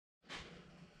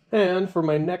And for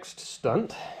my next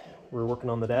stunt, we're working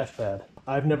on the dash pad.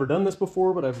 I've never done this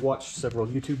before, but I've watched several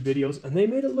YouTube videos and they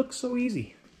made it look so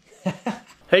easy.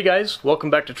 Hey guys, welcome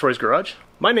back to Troy's Garage.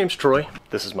 My name's Troy.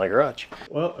 This is my garage.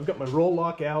 Well, I've got my roll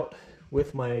lock out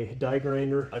with my die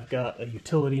grinder. I've got a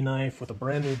utility knife with a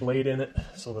brand new blade in it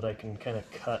so that I can kind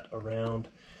of cut around,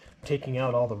 taking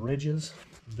out all the ridges.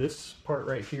 This part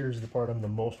right here is the part I'm the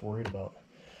most worried about.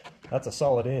 That's a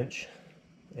solid inch,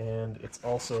 and it's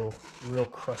also real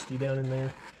crusty down in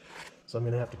there. So I'm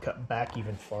gonna have to cut back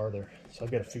even farther. So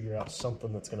I've got to figure out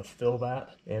something that's gonna fill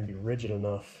that and be rigid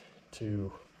enough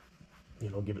to, you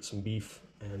know, give it some beef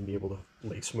and be able to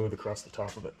lay smooth across the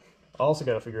top of it. I also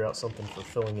got to figure out something for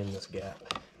filling in this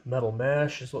gap. Metal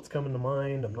mesh is what's coming to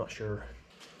mind. I'm not sure.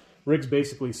 Riggs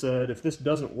basically said if this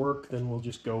doesn't work, then we'll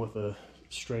just go with a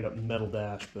straight up metal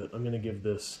dash, but I'm going to give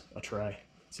this a try,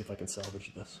 see if I can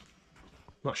salvage this.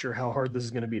 Not sure how hard this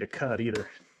is going to be to cut either.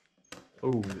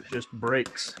 Oh, it just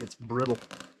breaks. It's brittle.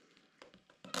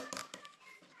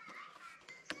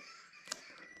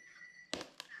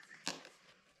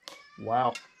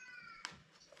 Wow.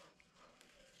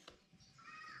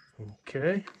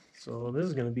 Okay, so this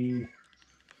is going to be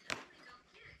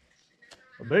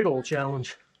a big old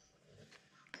challenge.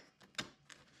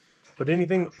 But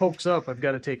anything that pokes up, I've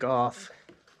got to take off.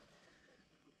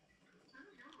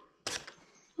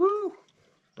 Woo!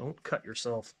 Don't cut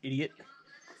yourself, idiot.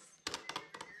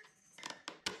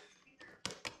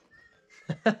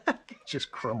 It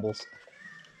just crumbles.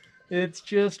 It's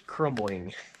just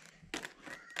crumbling.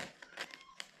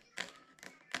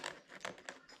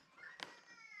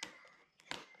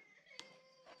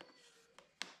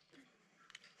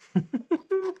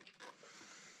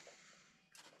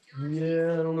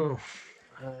 Yeah, I don't know.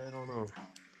 I don't know.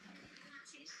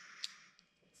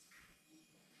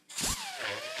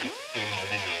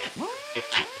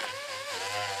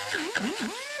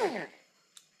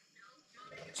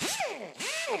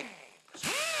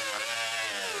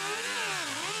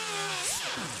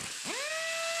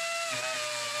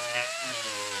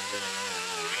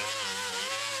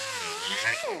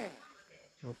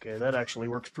 Okay, that actually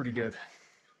works pretty good.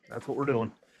 That's what we're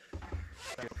doing.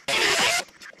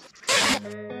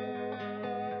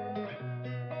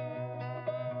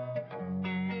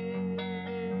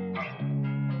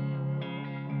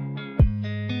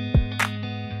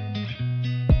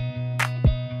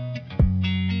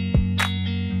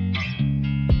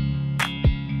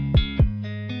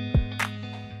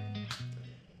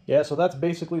 Yeah, so that's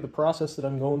basically the process that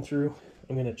I'm going through.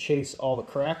 I'm going to chase all the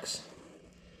cracks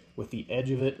with the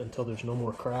edge of it until there's no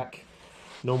more crack,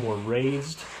 no more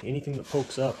raised. Anything that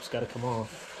pokes up has got to come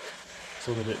off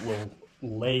so that it will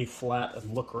lay flat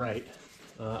and look right.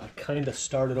 I kind of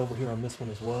started over here on this one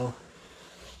as well,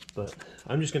 but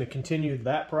I'm just going to continue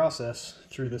that process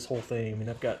through this whole thing. I mean,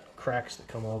 I've got cracks that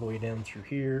come all the way down through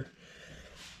here.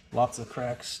 Lots of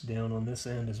cracks down on this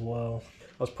end as well.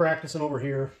 I was practicing over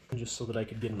here just so that I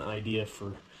could get an idea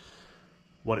for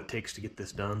what it takes to get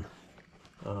this done.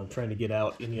 I'm trying to get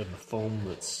out any of the foam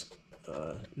that's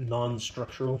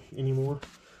non-structural anymore,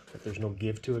 if there's no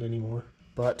give to it anymore.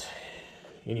 But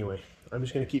anyway, I'm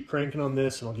just going to keep cranking on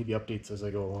this and I'll give you updates as I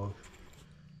go along.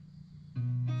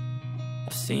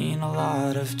 I've seen a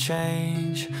lot of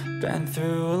change, been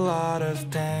through a lot of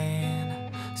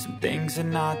pain. Some things are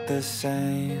not the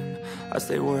same as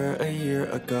they were a year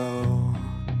ago,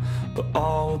 but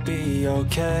all will be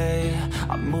okay.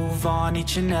 I move on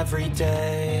each and every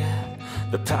day.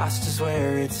 The past is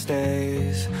where it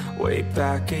stays, way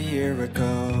back a year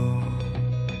ago.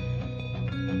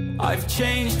 I've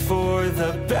changed for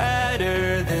the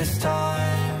better this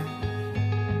time.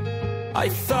 I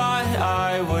thought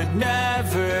I would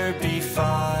never be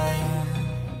fine.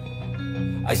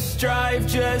 I strive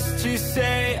just to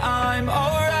say I'm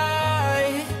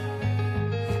alright,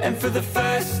 and for the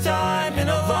first time in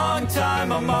a long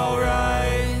time I'm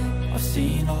alright. I've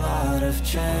seen a lot of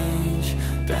change,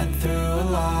 been through a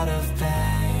lot of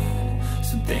pain.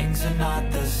 Some things are not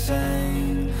the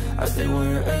same as they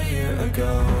were a year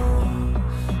ago,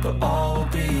 but all will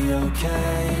be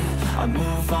okay. I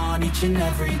move on each and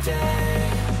every day.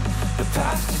 The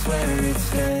past is where it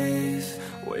stays,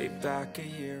 way back a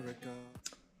year ago.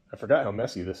 I forgot how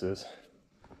messy this is.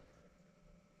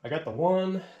 I got the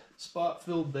one spot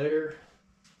filled there,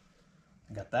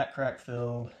 I got that crack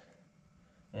filled,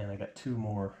 and I got two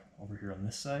more over here on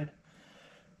this side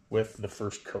with the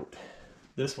first coat.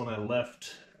 This one I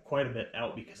left quite a bit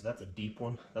out because that's a deep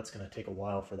one. That's going to take a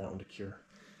while for that one to cure.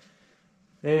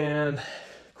 And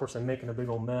of course I'm making a big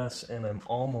old mess and I'm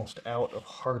almost out of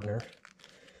hardener.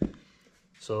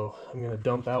 So I'm going to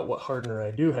dump out what hardener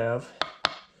I do have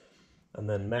and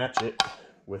then match it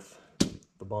with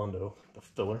the Bondo, the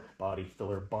filler, body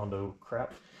filler Bondo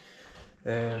crap,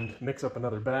 and mix up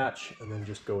another batch, and then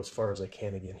just go as far as I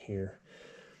can again here.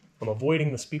 I'm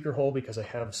avoiding the speaker hole because I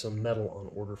have some metal on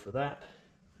order for that,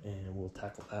 and we'll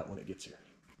tackle that when it gets here.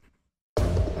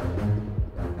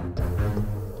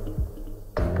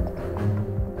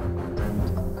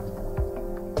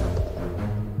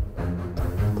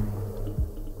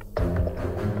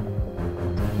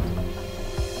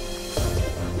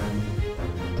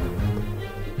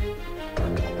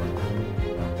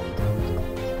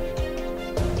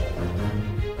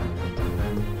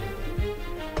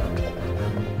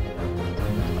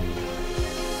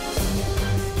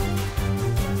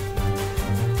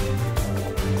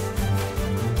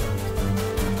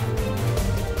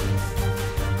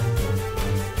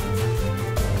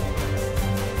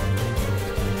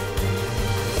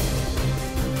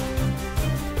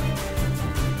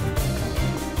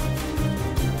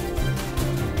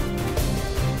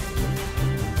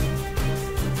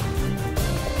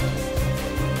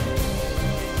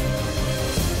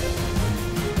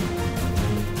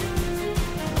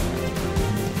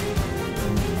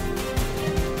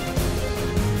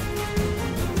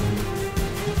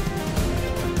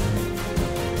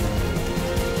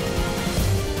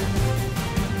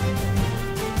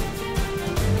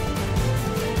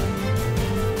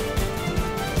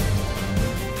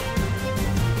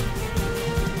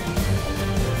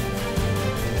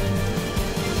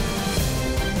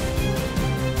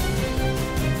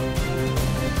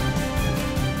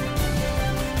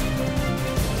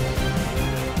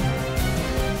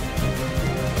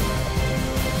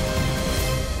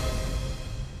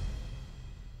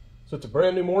 So it's a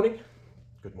brand new morning.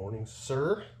 Good morning,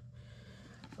 sir.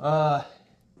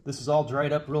 This is all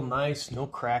dried up real nice, no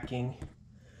cracking,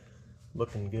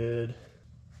 looking good.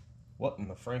 What in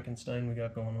the Frankenstein we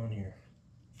got going on here?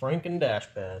 Franken Dash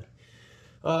Pad.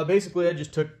 Basically, I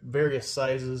just took various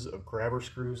sizes of grabber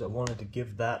screws. I wanted to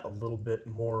give that a little bit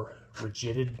more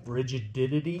rigidity.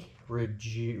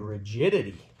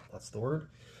 That's the word.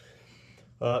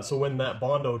 So when that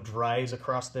Bondo dries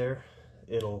across there,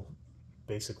 it'll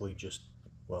basically just,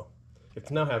 well, it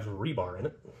now has rebar in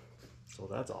it, so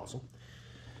that's awesome.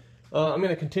 I'm going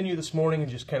to continue this morning and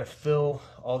just kind of fill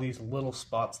all these little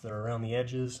spots that are around the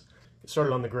edges. Get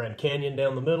started on the Grand Canyon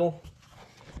down the middle,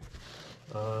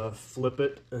 flip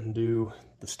it and do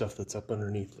the stuff that's up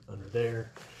underneath under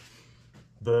there.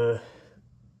 The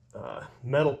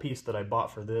metal piece that I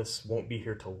bought for this won't be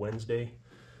here till Wednesday,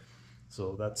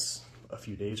 so that's a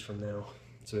few days from now.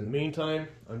 So in the meantime,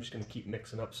 I'm just going to keep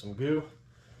mixing up some goo,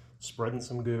 spreading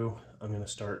some goo. I'm going to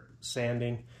start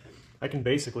sanding. I can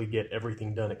basically get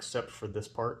everything done except for this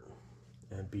part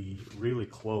and be really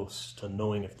close to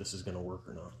knowing if this is going to work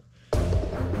or not.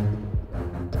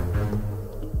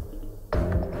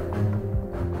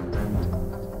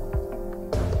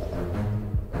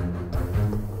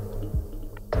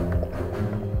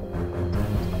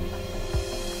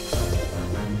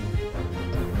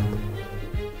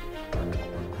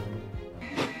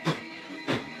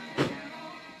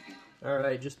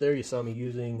 Alright, just there you saw me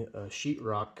using a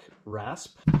sheetrock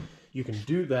rasp. You can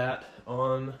do that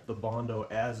on the Bondo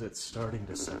as it's starting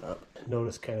to set up.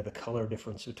 Notice kind of the color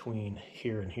difference between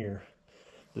here and here.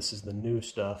 This is the new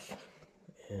stuff,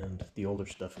 and the older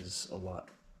stuff is a lot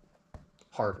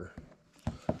harder.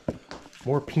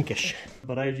 More pinkish.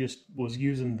 But I just was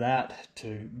using that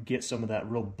to get some of that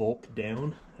real bulk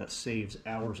down. That saves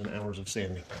hours and hours of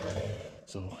sanding.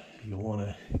 So you'll want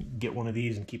to get one of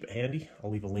these and keep it handy.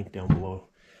 I'll leave a link down below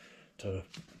to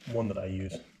one that I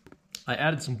use. I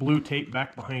added some blue tape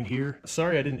back behind here.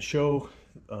 Sorry I didn't show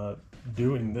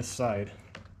doing this side,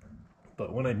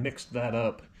 but when I mixed that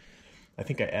up, I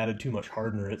think I added too much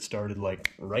hardener. It started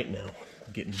like right now,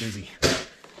 getting busy.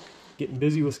 Getting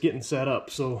busy with getting set up,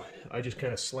 so I just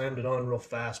kind of slammed it on real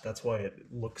fast. That's why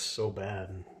it looks so bad,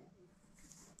 and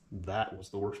that was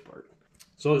the worst part.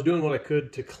 So I was doing what I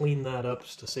could to clean that up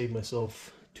to save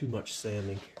myself too much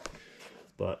sanding.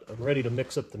 But I'm ready to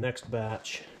mix up the next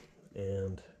batch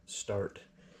and start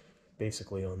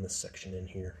basically on this section in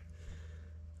here.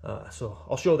 So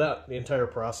I'll show that, the entire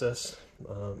process.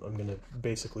 I'm going to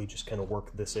basically just kind of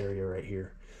work this area right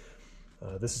here.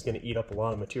 This is going to eat up a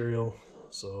lot of material,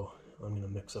 so I'm going to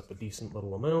mix up a decent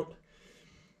little amount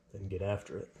and get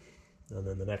after it. And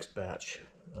then the next batch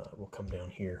will come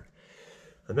down here.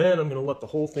 And then I'm going to let the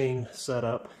whole thing set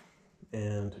up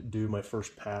and do my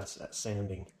first pass at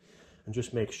sanding. And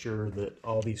just make sure that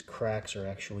all these cracks are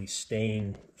actually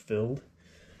staying filled.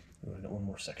 Oh, I got one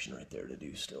more section right there to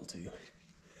do still too.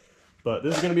 But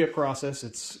this is going to be a process.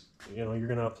 It's, you know, you're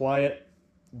going to apply it,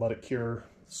 let it cure,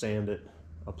 sand it,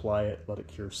 apply it, let it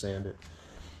cure, sand it.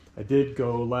 I did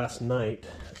go last night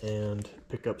and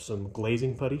pick up some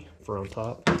glazing putty for on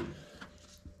top.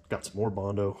 Got some more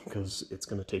Bondo because it's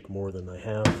going to take more than I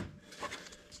have.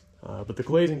 But the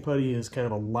glazing putty is kind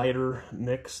of a lighter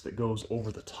mix that goes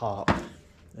over the top,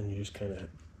 and you just kind of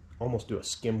almost do a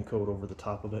skim coat over the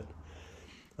top of it,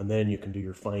 and then you can do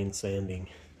your fine sanding,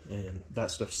 and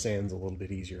that stuff sands a little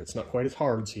bit easier. It's not quite as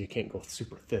hard, so you can't go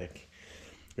super thick.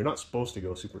 You're not supposed to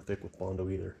go super thick with Bondo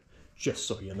either, just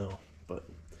so you know. But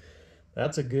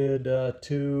that's a good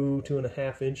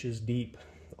 2.5 inches deep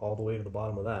all the way to the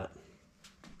bottom of that.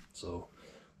 So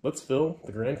let's fill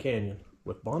the Grand Canyon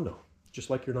with Bondo, just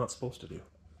like you're not supposed to do.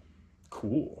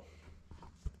 Cool.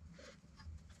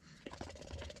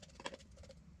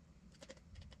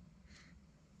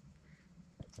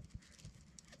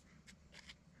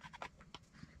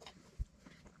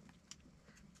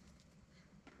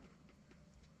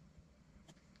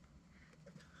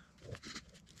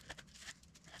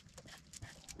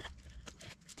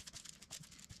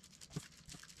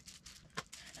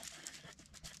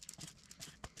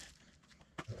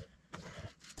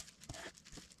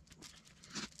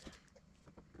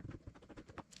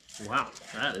 Wow,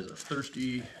 that is a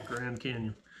thirsty Grand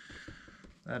Canyon.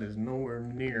 That is nowhere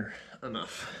near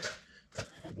enough.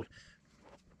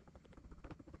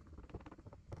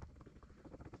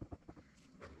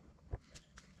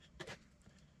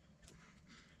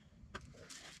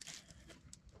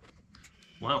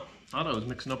 Wow, thought I was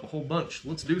mixing up a whole bunch.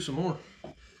 Let's do some more.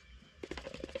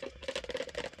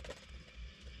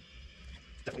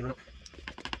 Definitely not.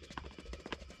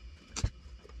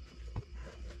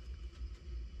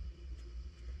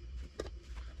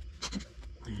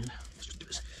 And let's just do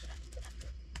this.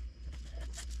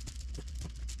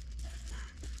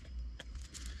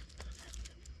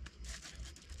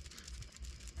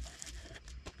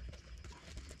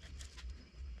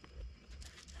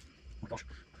 Oh my gosh.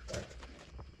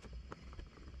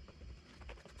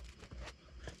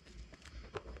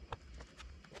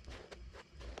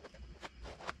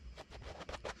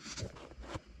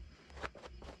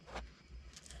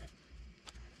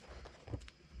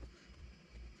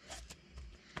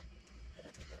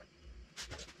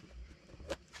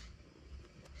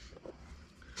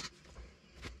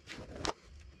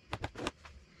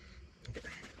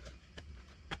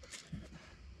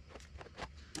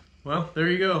 Well, there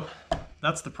you go.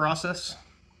 That's the process.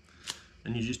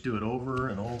 And you just do it over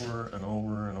and over and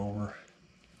over and over.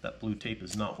 That blue tape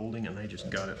is not holding, and I just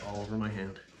got it all over my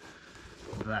hand.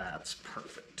 That's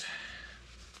perfect.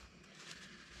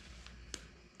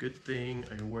 Good thing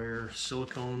I wear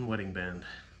silicone wedding band,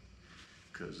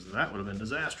 because that would have been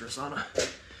disastrous on a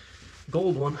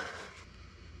gold one.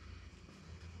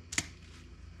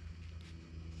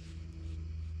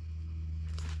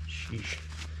 Sheesh.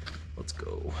 Let's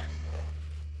go.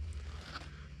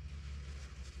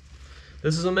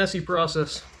 This is a messy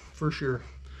process, for sure.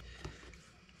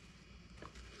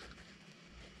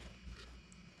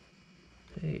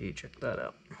 Hey, check that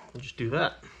out. We'll just do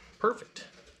that. Perfect.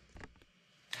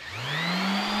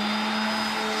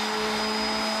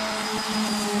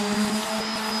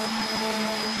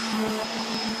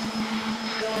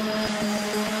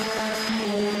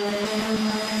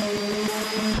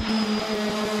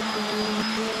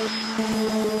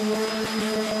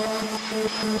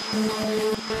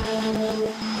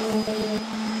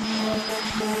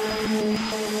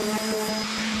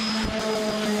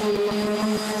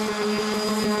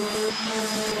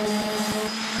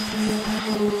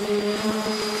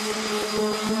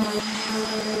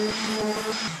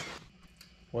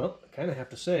 Well, I kind of have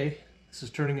to say, this is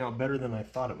turning out better than I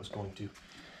thought it was going to.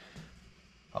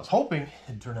 I was hoping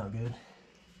it'd turn out good.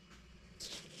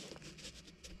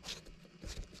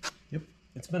 Yep,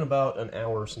 it's been about an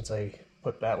hour since I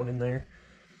put that one in there,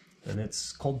 and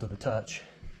it's cold to the touch.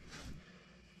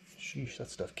 Sheesh, that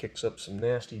stuff kicks up some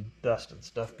nasty dust and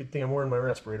stuff. Good thing I'm wearing my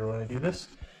respirator when I do this.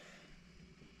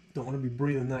 Don't want to be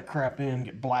breathing that crap in,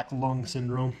 get black lung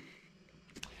syndrome.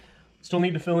 Still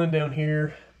need to fill in down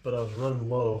here, but I was running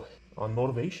low on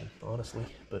motivation, honestly.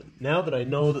 But now that I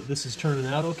know that this is turning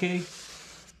out okay,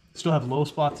 still have low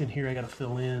spots in here I gotta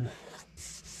fill in.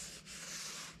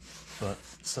 But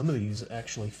some of these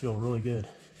actually feel really good.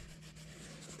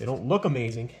 They don't look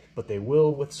amazing, but they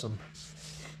will with some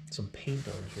paint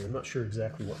on here. I'm not sure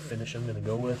exactly what finish I'm gonna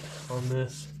go with on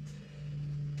this,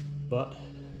 but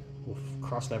we'll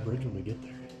cross that bridge when we get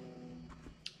there.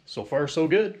 So far, so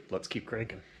good. Let's keep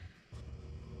cranking.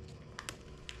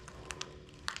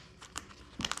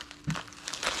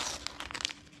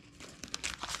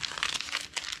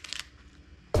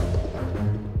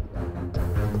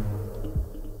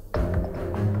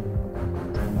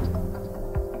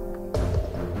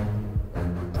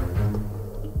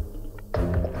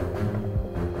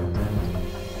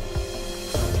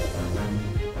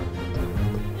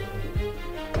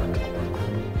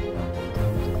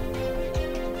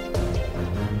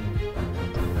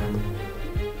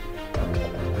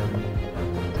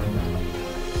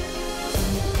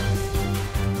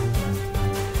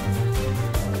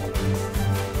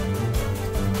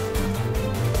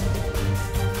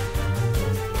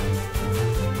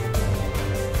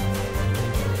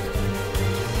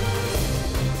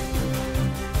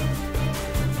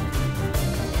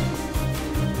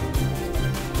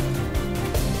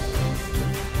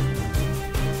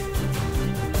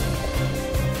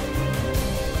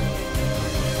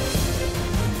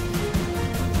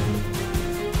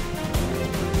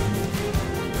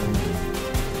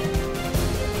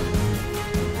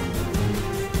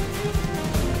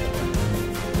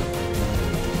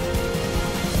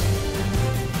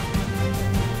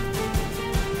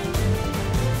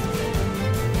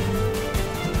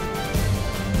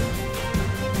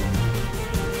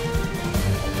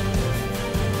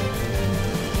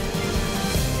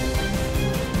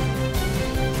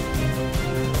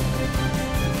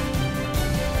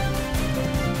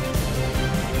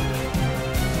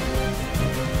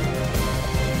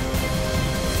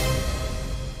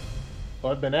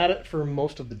 I've been at it for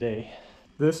most of the day.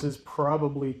 This is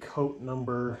probably coat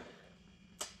number,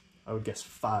 I would guess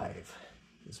 5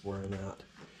 is where I'm at.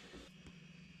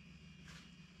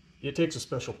 It takes a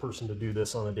special person to do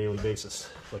this on a daily basis,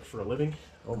 like for a living.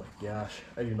 Oh my gosh,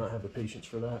 I do not have the patience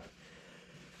for that.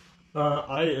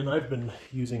 I've been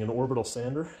using an orbital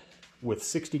sander with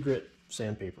 60 grit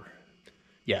sandpaper.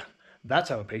 Yeah, that's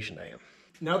how impatient I am.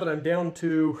 Now that I'm down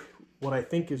to what I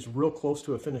think is real close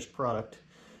to a finished product,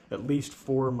 at least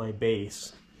for my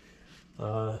base,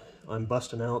 I'm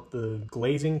busting out the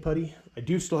glazing putty. I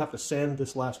do still have to sand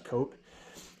this last coat.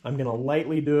 I'm gonna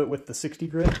lightly do it with the 60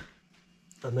 grit.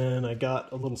 And then I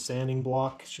got a little sanding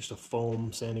block. It's just a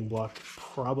foam sanding block,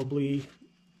 probably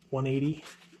 180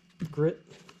 grit.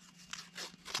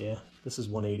 Yeah, this is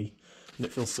 180, and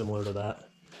it feels similar to that.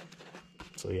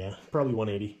 So yeah, probably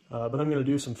 180. But I'm gonna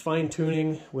do some fine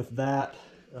tuning with that,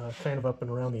 kind of up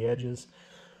and around the edges.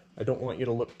 I don't want you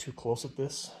to look too close at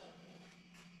this.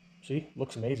 See,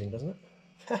 looks amazing, doesn't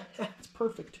it? It's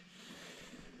perfect.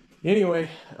 Anyway,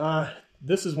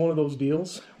 this is one of those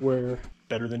deals where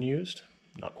better than used,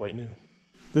 not quite new.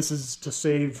 This is to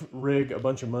save Rig a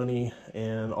bunch of money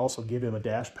and also give him a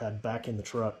dash pad back in the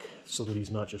truck so that he's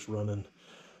not just running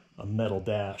a metal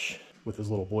dash with his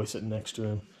little boy sitting next to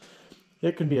him.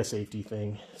 It can be a safety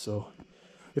thing. So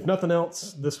if nothing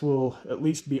else, this will at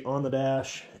least be on the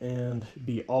dash and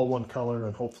be all one color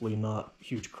and hopefully not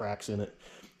huge cracks in it.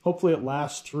 Hopefully it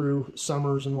lasts through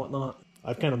summers and whatnot.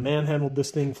 I've kind of manhandled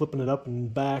this thing, flipping it up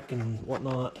and back and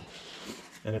whatnot,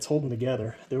 and it's holding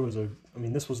together.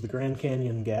 This was the Grand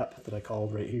Canyon gap that I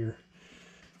called right here.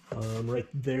 Right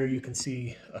there you can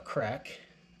see a crack.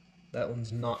 That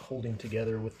one's not holding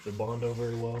together with the Bondo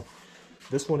very well.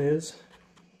 This one is,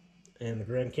 and the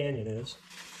Grand Canyon is.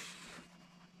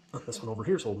 This one over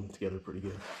here is holding together pretty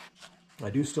good. I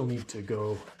do still need to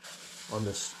go on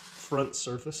this front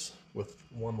surface with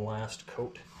one last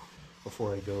coat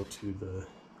before I go to the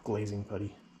glazing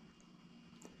putty.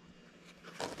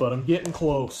 But I'm getting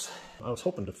close. I was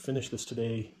hoping to finish this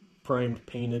today, primed,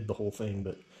 painted, the whole thing,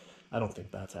 but I don't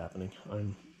think that's happening.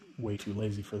 I'm way too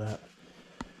lazy for that.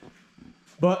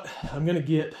 But I'm gonna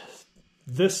get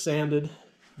this sanded,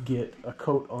 get a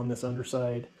coat on this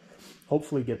underside,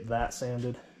 hopefully get that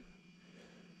sanded,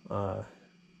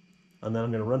 and then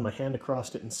I'm gonna run my hand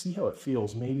across it and see how it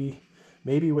feels.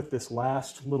 Maybe with this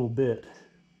last little bit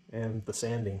and the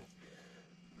sanding,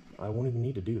 I won't even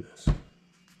need to do this.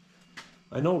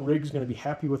 I know Rig's gonna be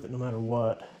happy with it no matter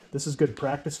what. This is good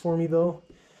practice for me though,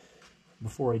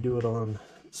 before I do it on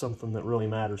something that really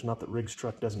matters. Not that Rig's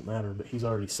truck doesn't matter, but he's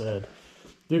already said,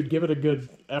 dude, give it a good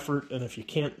effort, and if you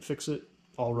can't fix it,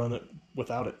 I'll run it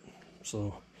without it.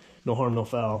 So no harm, no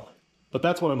foul. But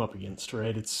that's what I'm up against,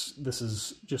 right? This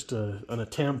is just an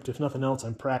attempt. If nothing else,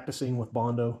 I'm practicing with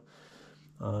Bondo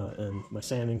and my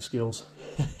sanding skills.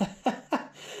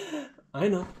 I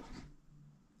know.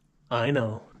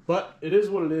 But it is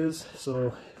what it is,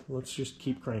 so let's just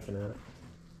keep cranking at it.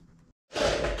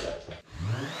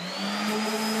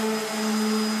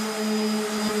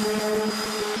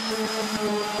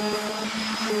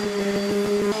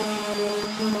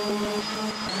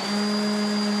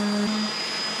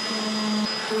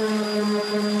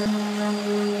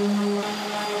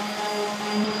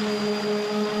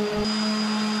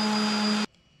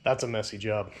 That's a messy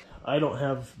job. I don't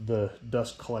have the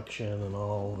dust collection and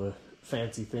all the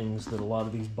fancy things that a lot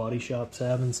of these body shops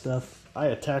have and stuff. I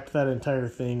attacked that entire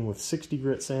thing with 60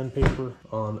 grit sandpaper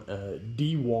on a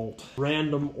DeWalt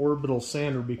random orbital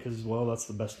sander because, well, that's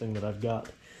the best thing that I've got.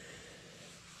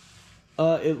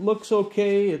 It looks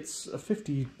okay. It's a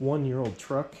 51-year-old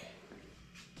truck.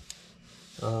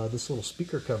 This little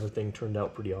speaker cover thing turned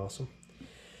out pretty awesome.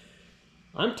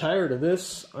 I'm tired of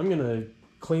this. I'm gonna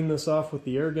clean this off with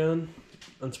the air gun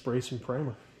and spray some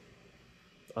primer.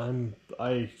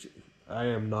 I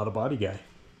am not a body guy.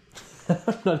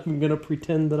 I'm not even gonna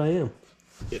pretend that I am.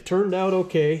 It turned out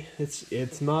okay.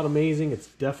 It's not amazing. It's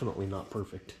definitely not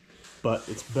perfect, but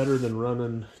it's better than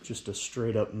running just a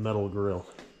straight up metal grill.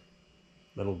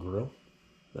 Metal grill?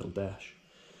 Metal dash.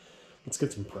 Let's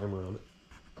get some primer on it.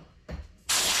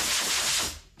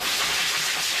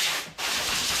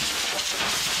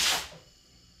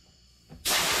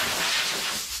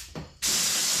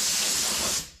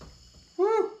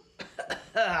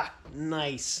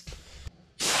 Nice.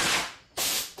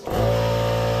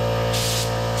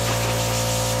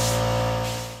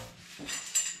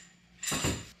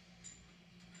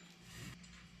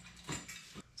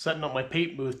 Setting up my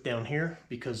paint booth down here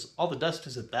because all the dust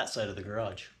is at that side of the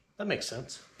garage. That makes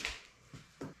sense.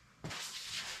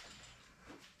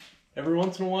 Every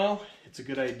once in a while, it's a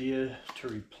good idea to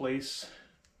replace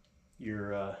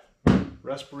your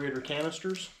respirator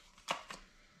canisters.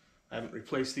 I haven't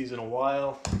replaced these in a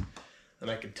while,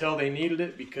 and I could tell they needed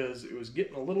it because it was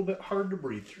getting a little bit hard to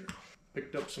breathe through.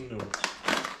 Picked up some new ones.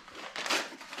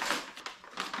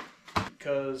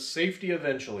 Because safety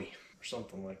eventually, or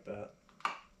something like that.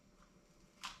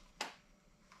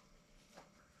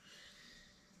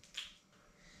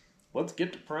 Let's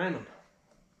get to priming.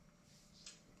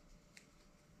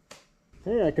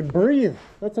 Hey, I can breathe.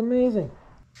 That's amazing.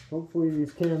 Hopefully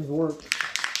these cans work.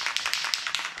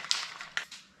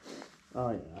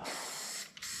 Oh yeah.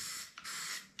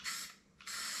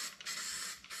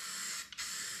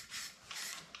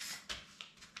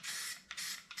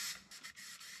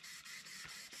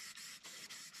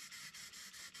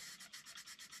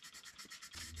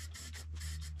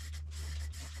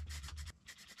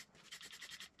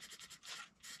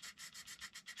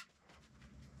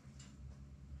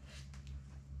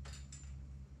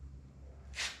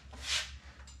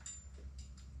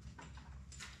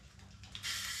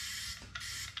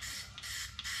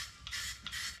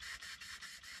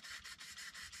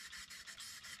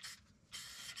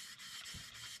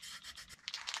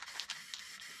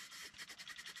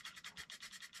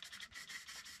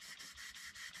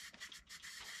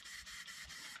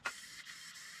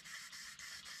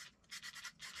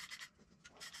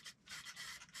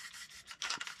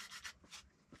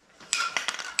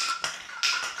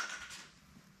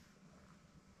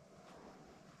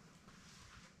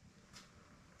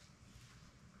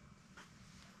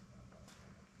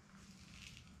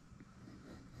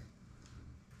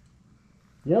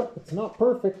 Yep, it's not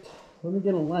perfect. Let me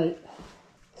get a light.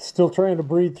 Still trying to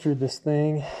breathe through this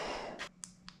thing.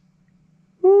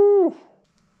 Woo!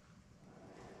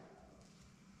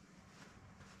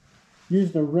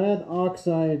 Used a red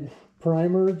oxide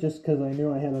primer just because I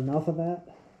knew I had enough of that.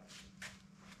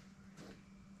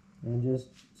 And just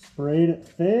sprayed it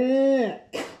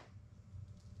thick.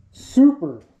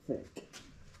 Super thick.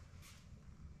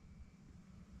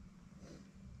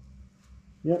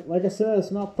 Yep, like I said, it's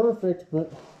not perfect,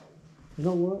 but you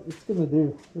know what? It's gonna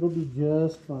do. It'll be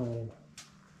just fine.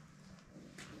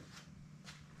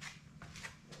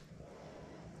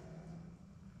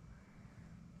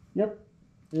 Yep,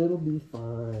 it'll be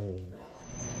fine.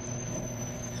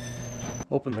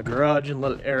 Open the garage and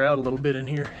let it air out a little bit in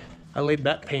here. I laid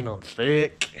that paint on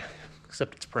thick,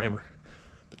 except it's primer,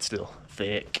 but still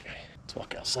thick. Let's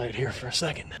walk outside here for a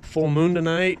second. Full moon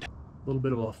tonight. A little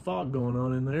bit of a fog going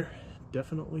on in there.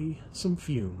 Definitely some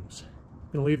fumes.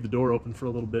 I'm gonna leave the door open for a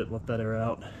little bit and let that air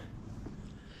out.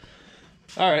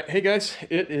 All right, hey guys,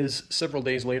 it is several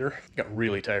days later. Got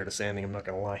really tired of sanding, I'm not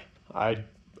gonna lie. I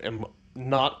am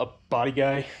not a body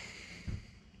guy.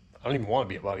 I don't even want to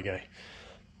be a body guy.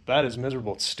 That is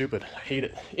miserable, it's stupid, I hate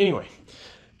it. Anyway,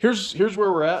 here's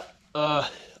where we're at.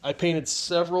 I painted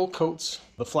several coats,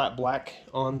 the flat black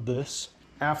on this.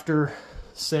 After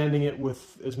sanding it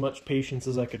with as much patience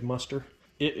as I could muster,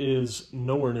 it is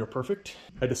nowhere near perfect.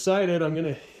 I decided I'm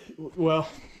gonna, well,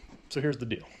 so here's the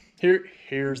deal.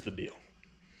 Here's the deal.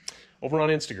 Over on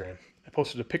Instagram, I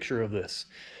posted a picture of this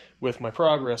with my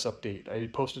progress update. I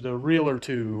posted a reel or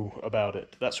two about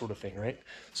it, that sort of thing, right?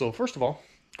 So first of all,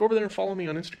 go over there and follow me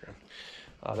on Instagram.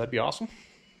 That'd be awesome.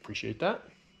 Appreciate that.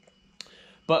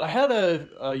 But I had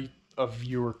a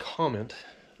viewer comment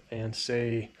and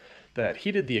say that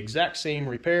he did the exact same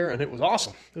repair and it was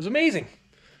awesome. It was amazing.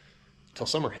 Until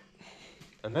summer hit.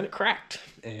 And then it cracked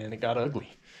and it got ugly.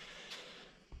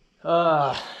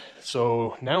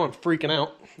 So now I'm freaking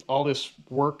out. All this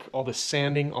work, all this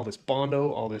sanding, all this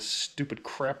Bondo, all this stupid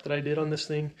crap that I did on this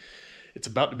thing, it's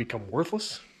about to become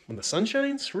worthless when the sun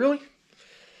shines? Really?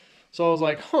 So I was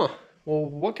like, well,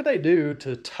 what could I do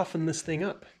to toughen this thing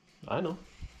up? I know.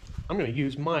 I'm going to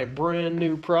use my brand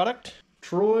new product,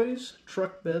 Troy's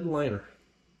Truck Bed Liner.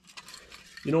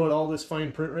 You know what all this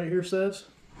fine print right here says?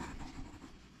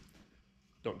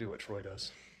 Don't do what Troy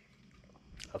does.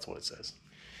 That's what it says.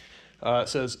 It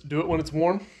says, do it when it's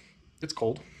warm. It's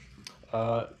cold.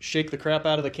 Shake the crap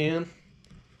out of the can.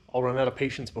 I'll run out of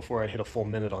patience before I hit a full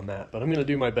minute on that. But I'm going to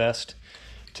do my best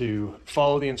to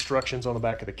follow the instructions on the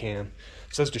back of the can.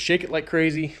 It says to shake it like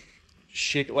crazy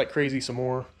some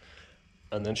more,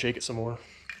 and then shake it some more.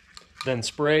 Then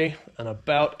spray, and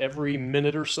about every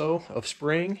minute or so of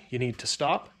spraying, you need to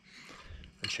stop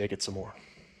and shake it some more.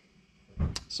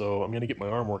 So I'm going to get my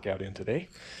arm workout in today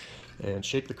and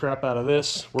shake the crap out of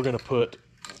this. We're going to put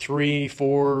 3,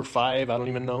 4, 5, I don't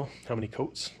even know how many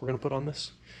coats we're going to put on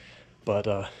this. But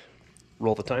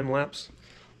roll the time lapse.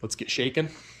 Let's get shaking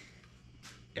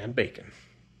and baking.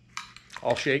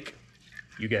 I'll shake,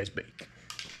 you guys bake.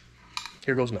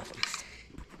 Here goes nothing.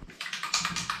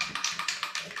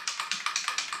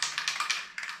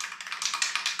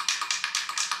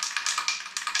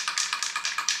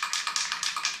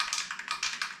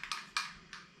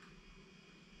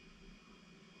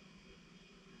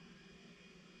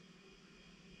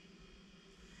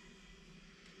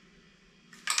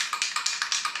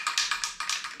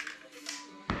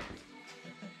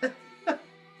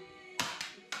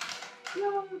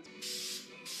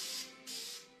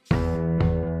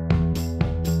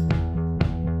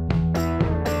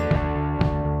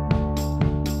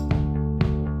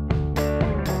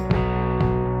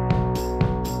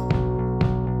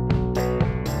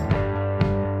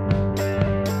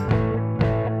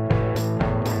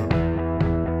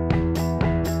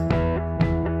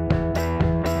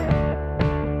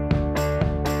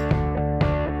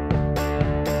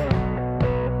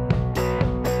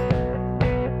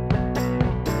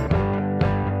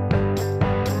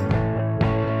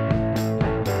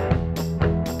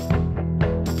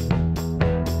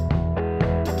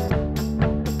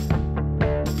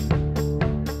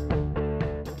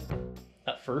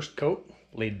 First coat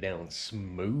laid down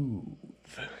smooth.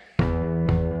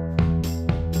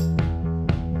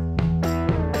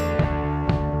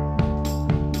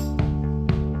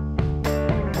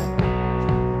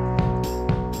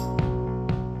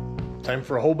 Time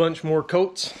for a whole bunch more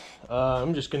coats.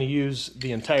 I'm just going to use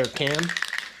the entire can,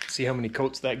 see how many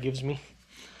coats that gives me.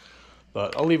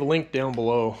 But I'll leave a link down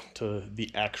below to the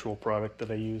actual product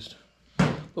that I used.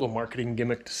 Little marketing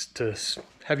gimmick to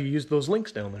have you use those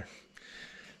links down there.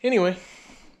 Anyway,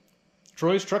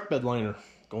 Troy's truck bed liner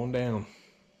going down.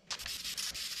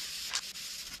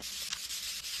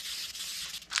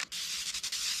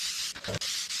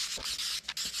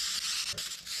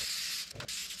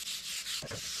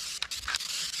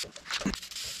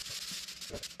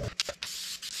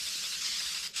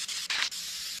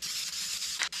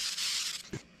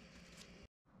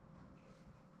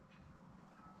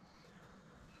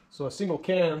 So a single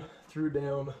can threw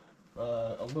down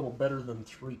a little better than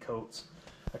 3 coats.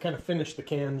 I kind of finished the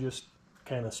can just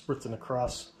kind of spritzing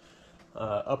across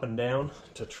up and down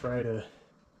to try to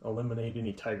eliminate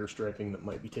any tiger striping that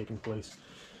might be taking place.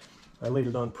 I laid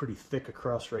it on pretty thick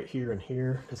across right here and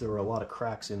here because there were a lot of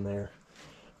cracks in there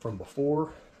from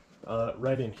before.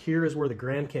 Right in here is where the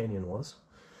Grand Canyon was,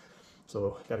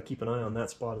 so got to keep an eye on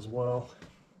that spot as well.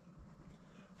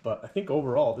 But I think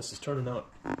overall this is turning out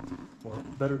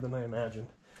better than I imagined.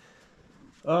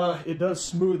 It does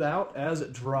smooth out as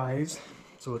it dries,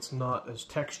 so it's not as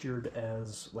textured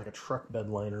as like a truck bed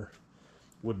liner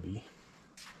would be.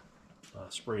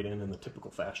 Sprayed in the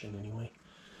typical fashion anyway.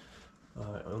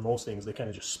 On most things they kind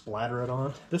of just splatter it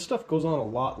on. This stuff goes on a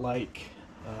lot like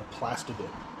Plastidip,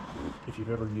 if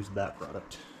you've ever used that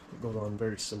product. It goes on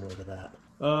very similar to that.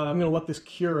 I'm going to let this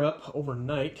cure up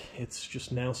overnight. It's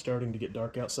just now starting to get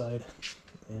dark outside,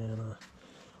 and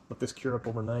let this cure up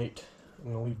overnight.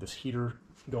 I'm going to leave this heater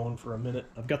going for a minute.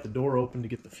 I've got the door open to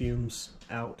get the fumes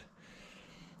out.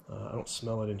 I don't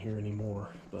smell it in here anymore,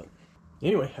 but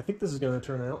anyway, I think this is going to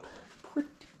turn out pretty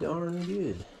darn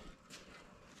good.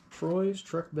 Troy's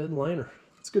truck bed liner.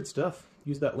 It's good stuff.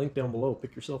 Use that link down below.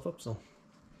 Pick yourself up some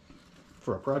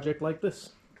for a project like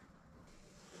this.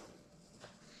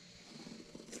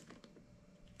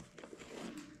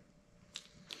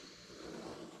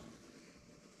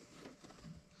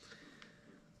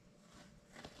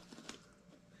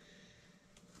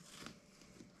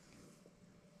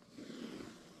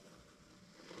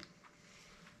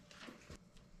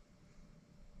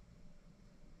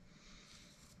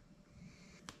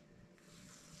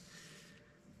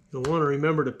 You'll want to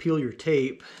remember to peel your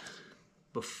tape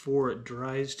before it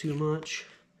dries too much,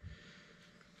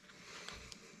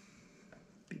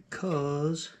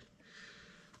 because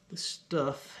the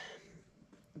stuff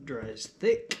dries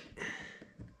thick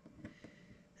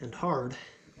and hard,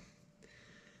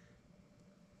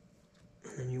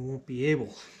 and you won't be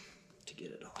able to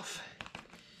get it off.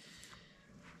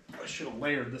 I should have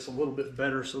layered this a little bit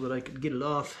better so that I could get it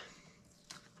off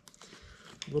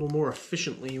a little more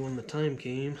efficiently when the time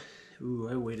came. Ooh,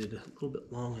 I waited a little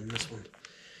bit long on this one.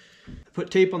 I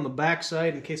put tape on the back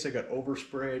side in case I got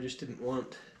overspray. I just didn't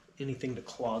want anything to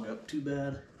clog up too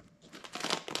bad.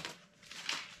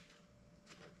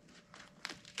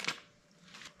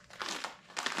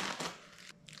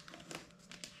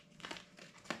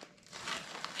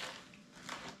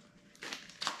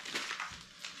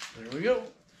 There we go.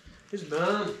 It's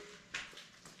done.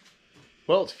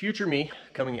 Well, it's future me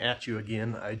coming at you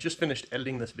again. I just finished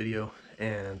editing this video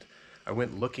and I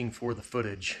went looking for the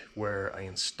footage where I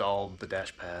installed the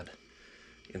dash pad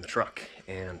in the truck,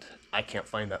 and I can't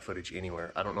find that footage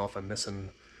anywhere. I don't know if I'm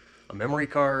missing a memory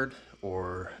card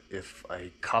or if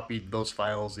I copied those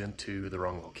files into the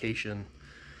wrong location.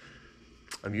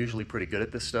 I'm usually pretty good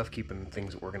at this stuff, keeping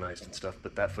things organized and stuff,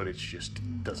 but that footage just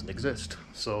doesn't exist.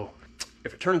 So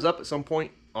if it turns up at some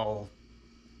point, I'll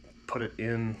put it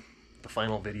in the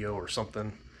final video or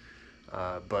something,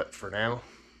 but for now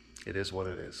it is what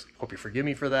it is. Hope you forgive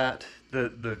me for that.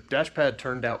 The dash pad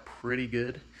turned out pretty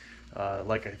good.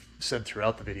 Like I said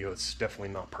throughout the video, it's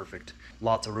definitely not perfect.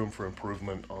 Lots of room for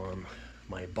improvement on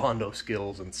my Bondo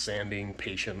skills and sanding,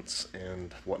 patience,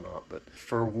 and whatnot. But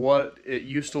for what it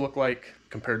used to look like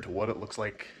compared to what it looks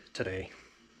like today,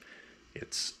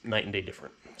 it's night and day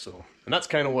different. So, and that's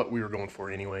kind of what we were going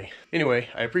for anyway. Anyway,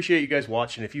 I appreciate you guys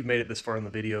watching. If you've made it this far in the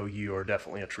video, you are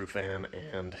definitely a true fan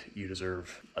and you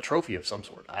deserve a trophy of some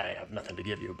sort. I have nothing to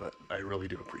give you, but I really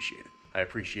do appreciate it. I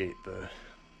appreciate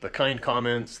the kind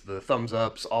comments, the thumbs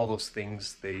ups, all those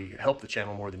things. They help the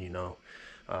channel more than you know.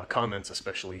 Comments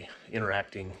especially,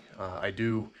 interacting. I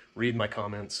do read my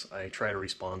comments. I try to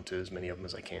respond to as many of them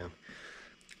as I can.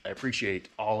 I appreciate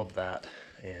all of that,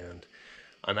 and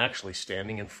I'm actually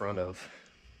standing in front of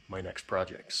my next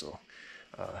project. So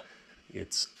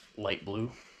it's light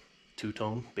blue,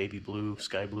 two-tone, baby blue,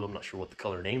 sky blue. I'm not sure what the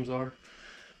color names are,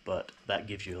 but that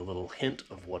gives you a little hint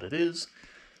of what it is.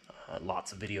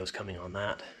 Lots of videos coming on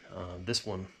that. This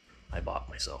one I bought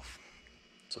myself,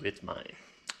 so it's mine.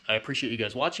 I appreciate you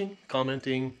guys watching,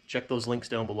 commenting. Check those links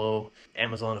down below.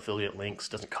 Amazon affiliate links,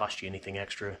 doesn't cost you anything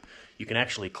extra. You can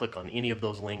actually click on any of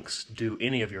those links, do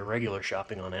any of your regular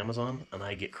shopping on Amazon, and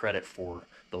I get credit for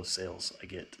those sales. I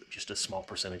get just a small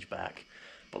percentage back.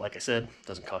 But like I said, it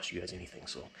doesn't cost you guys anything.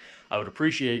 So I would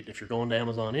appreciate if you're going to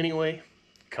Amazon anyway,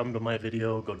 come to my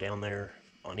video, go down there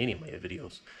on any of my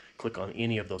videos, click on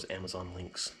any of those Amazon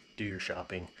links, do your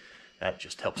shopping. That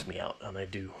just helps me out, and I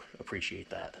do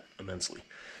appreciate that immensely.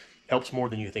 Helps more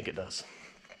than you think it does.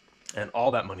 And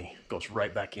all that money goes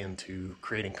right back into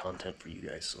creating content for you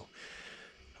guys. So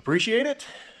appreciate it,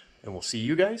 and we'll see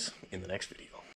you guys in the next video.